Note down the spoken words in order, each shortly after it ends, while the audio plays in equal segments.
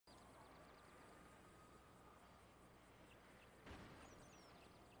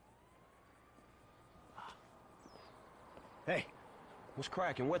Hey. What's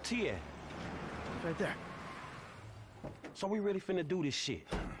cracking? What T at? Right there. So we really finna do this shit?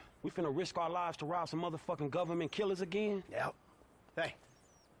 We finna risk our lives to rob some motherfucking government killers again? Yep. Hey.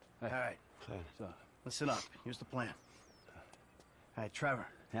 All right. Hey. So, listen up. Here's the plan. All right, Trevor.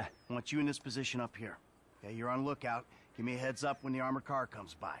 Yeah. I want you in this position up here. Okay, you're on lookout. Give me a heads up when the armored car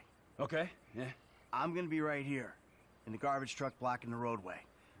comes by. Okay, yeah. I'm gonna be right here, in the garbage truck blocking the roadway.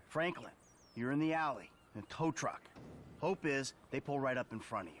 Franklin, you're in the alley, in a tow truck. Hope is they pull right up in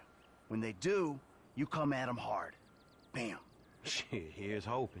front of you. When they do, you come at them hard. Bam. Shit, here's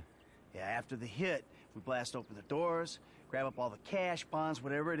hoping. Yeah, after the hit, we blast open the doors, grab up all the cash, bonds,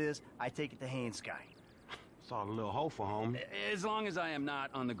 whatever it is, I take it to Haynes' guy. It's all a little hopeful, homie. As long as I am not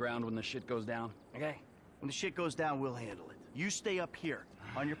on the ground when the shit goes down. Okay? When the shit goes down, we'll handle it. You stay up here,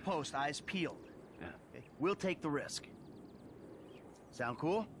 on your post, eyes peeled. Yeah. Okay? We'll take the risk. Sound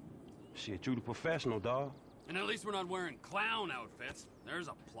cool? Shit, you the professional, dawg. And at least we're not wearing clown outfits. There's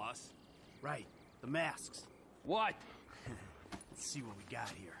a plus. Right. The masks. What? Let's see what we got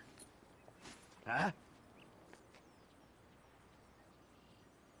here. Huh?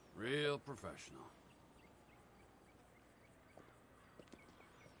 Real professional.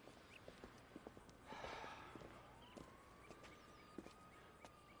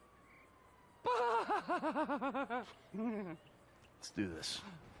 Let's do this.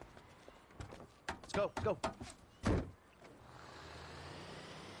 Let's go, go.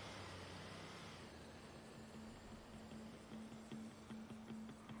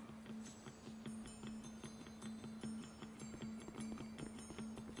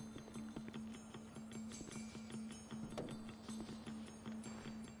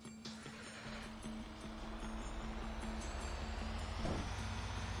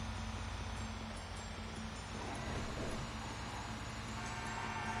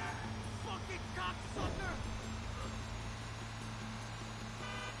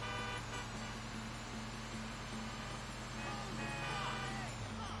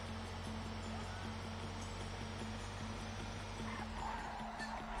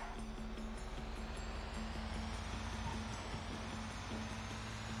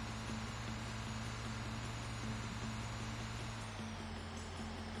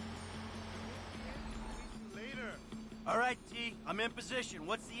 All right, T, I'm in position.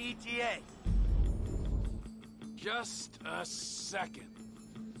 What's the ETA? Just a second.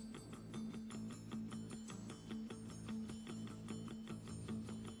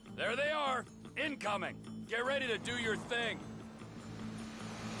 There they are, incoming. Get ready to do your thing.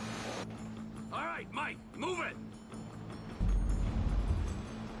 All right, Mike, move it.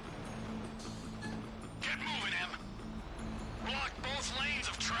 Get moving, Em. Block both lanes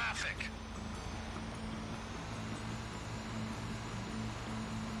of traffic.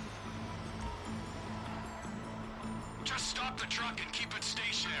 Just stop the truck and keep it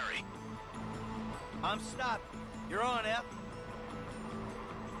stationary. I'm stopped. You're on, F.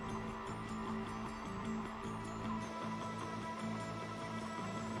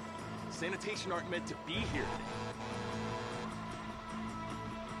 Sanitation aren't meant to be here today.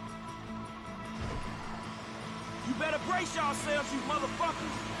 You better brace yourselves, you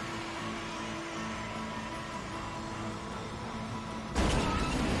motherfuckers!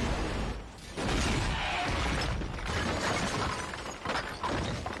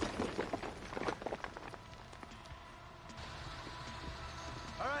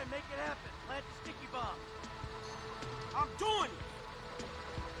 All right, make it happen. Plant the sticky bomb. I'm doing it!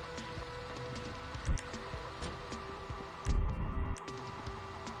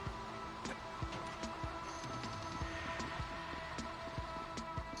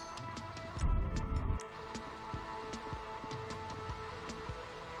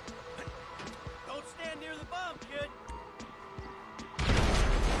 Don't stand near the bomb, kid.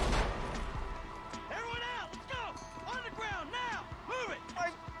 Everyone out! Let's go! On the ground, now! Move it! My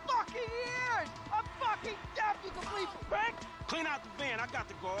fucking ears! I'm fucking deaf, you complete prick! Clean out the van, I got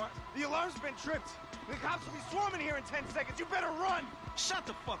the guards. The alarm's been tripped. The cops will be swarming here in 10 seconds. You better run! Shut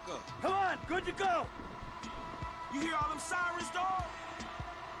the fuck up. Come on, good to go! You hear all them sirens, dog?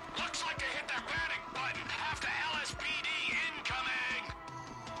 Looks like they hit their panic button. Half the LSPD incoming.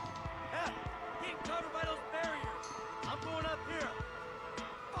 Yeah, keep covered by those barriers. I'm going up here.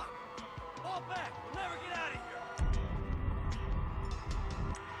 Fuck! Fall back. We'll never get out of here.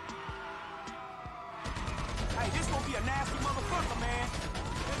 Hey, this gonna be a nasty motherfucker, man.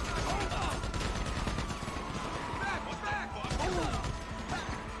 Hold on! Back, back!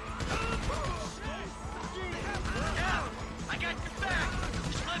 Yeah, I got your back.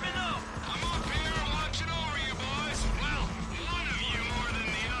 Just let me know. I'm up here watching over you boys. Well, one of you more than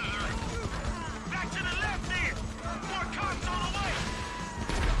the other. Back to the left here! More cops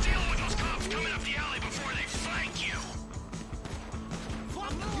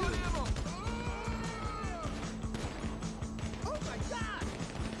I'm low on ammo. Oh my God!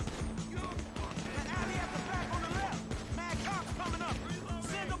 The alley at the back on the left. Mad cops coming up.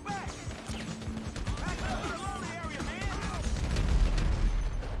 Send them back. Back up to the lonely area, man.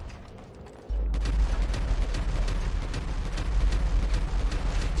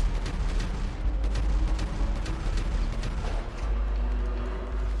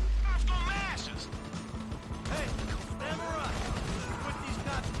 Hey, stand her up. Put these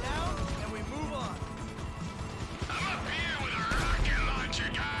cops down.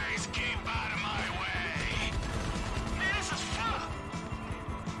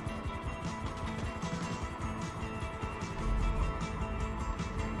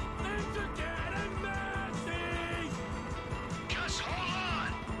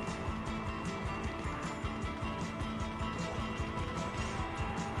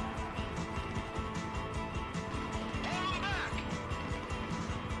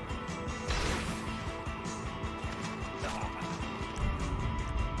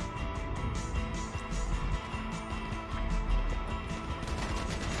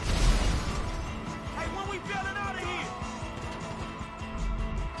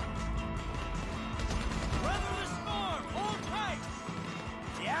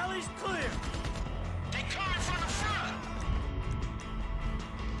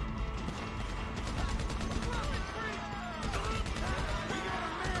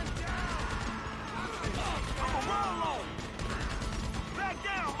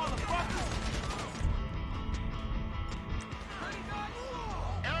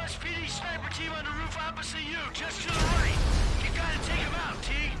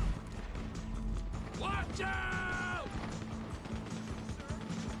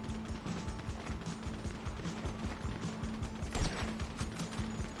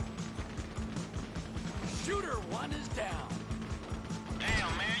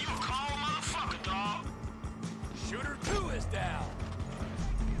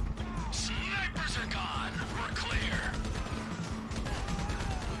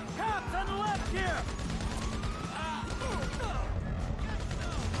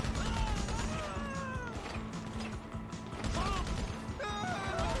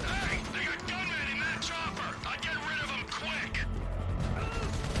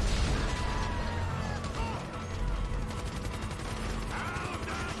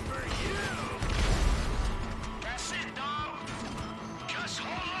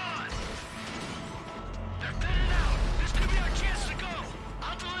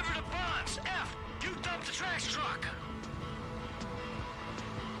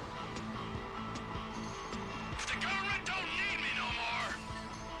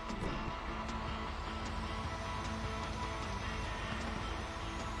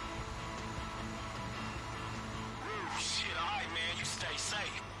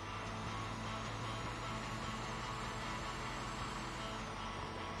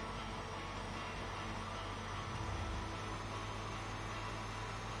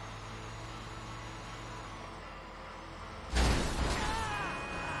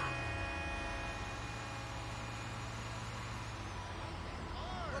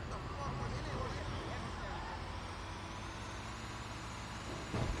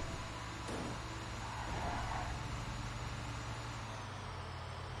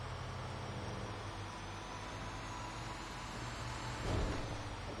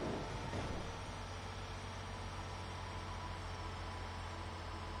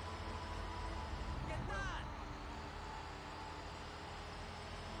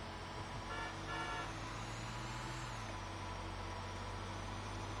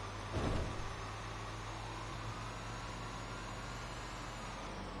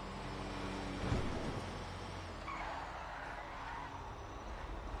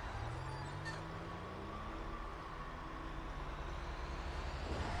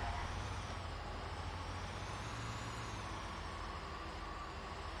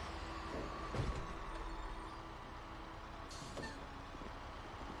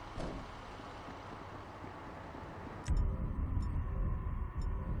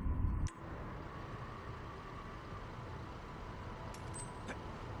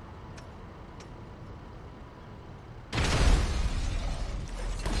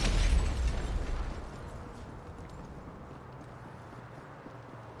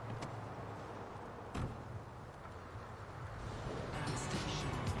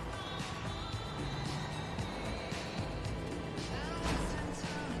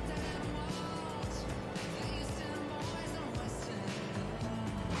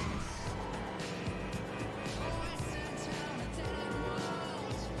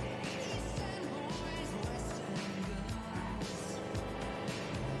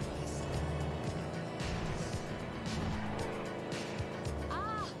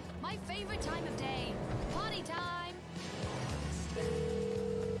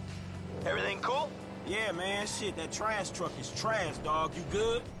 Yeah, man, shit, that trash truck is trash, dog. You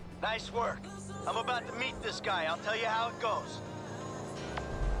good? Nice work. I'm about to meet this guy. I'll tell you how it goes.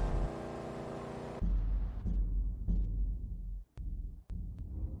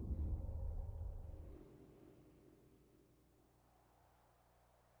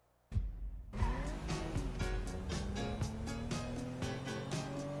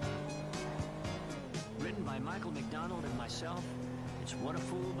 Written by Michael McDonald and myself, it's What a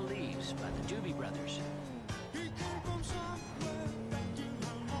Fool Believes by the Doobie Brothers.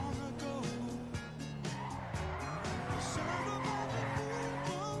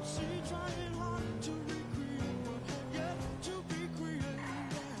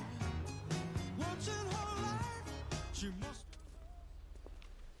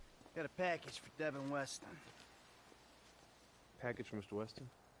 Got a package for Devin Weston. Package from Mr. Weston?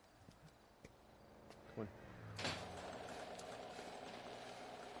 Come on.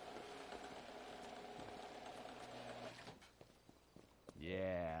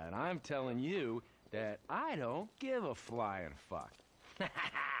 Yeah, and I'm telling you that I don't give a flying fuck.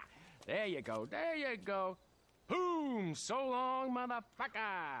 There you go, there you go. Boom! So long,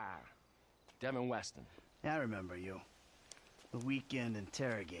 motherfucker! Devin Weston. I remember you. The weekend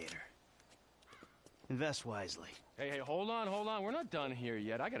interrogator. Invest wisely. Hey, hold on. We're not done here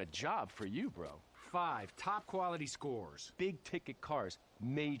yet. I got a job for you, bro. 5 top-quality scores. Big ticket cars.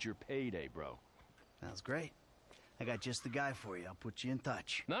 Major payday, bro. Sounds great. I got just the guy for you. I'll put you in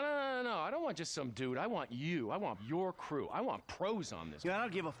touch. No. I don't want just some dude. I want you. I want your crew. I want pros on this. I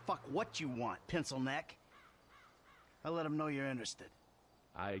don't give a fuck what you want, pencil neck. I'll let them know you're interested.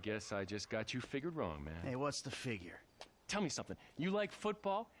 I guess I just got you figured wrong, man. Hey, what's the figure? Tell me something. You like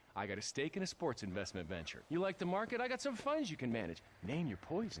football? I got a stake in a sports investment venture. You like the market? I got some funds you can manage. Name your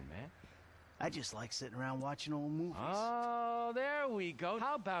poison, man. I just like sitting around watching old movies. Oh, there we go.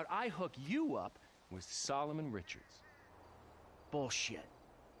 How about I hook you up with Solomon Richards? Bullshit.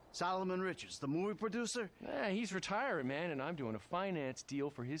 Solomon Richards, the movie producer? He's retiring, man, and I'm doing a finance deal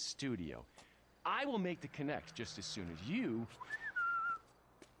for his studio. I will make the connect just as soon as you...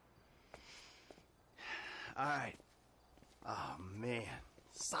 All right. Oh, man.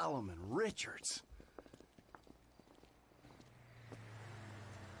 Solomon Richards.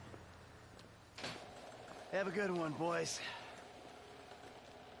 Have a good one, boys.